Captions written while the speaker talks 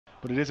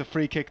but it is a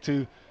free kick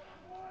to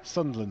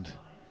Sunderland,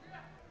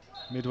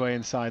 midway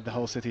inside the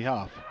Hull City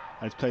half.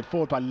 And it's played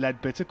forward by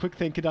Leadbitter, quick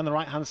thinking down the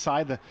right hand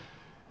side,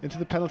 into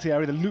the penalty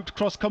area. The looped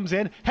cross comes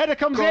in, header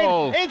comes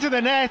in, into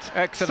the net.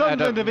 Excellent.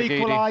 Sunderland have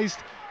equalised.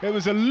 It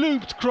was a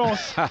looped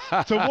cross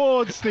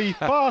towards the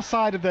far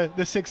side of the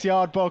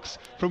 6-yard box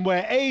from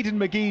where Aiden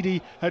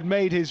McGeady had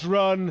made his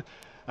run,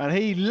 and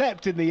he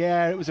leapt in the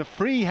air. It was a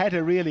free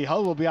header really.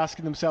 Hull will be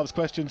asking themselves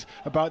questions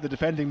about the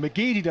defending.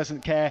 McGeady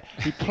doesn't care.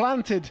 He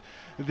planted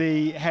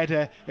the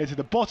header into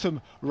the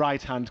bottom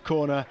right hand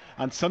corner,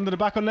 and Sunderland are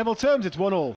back on level terms. It's 1-1.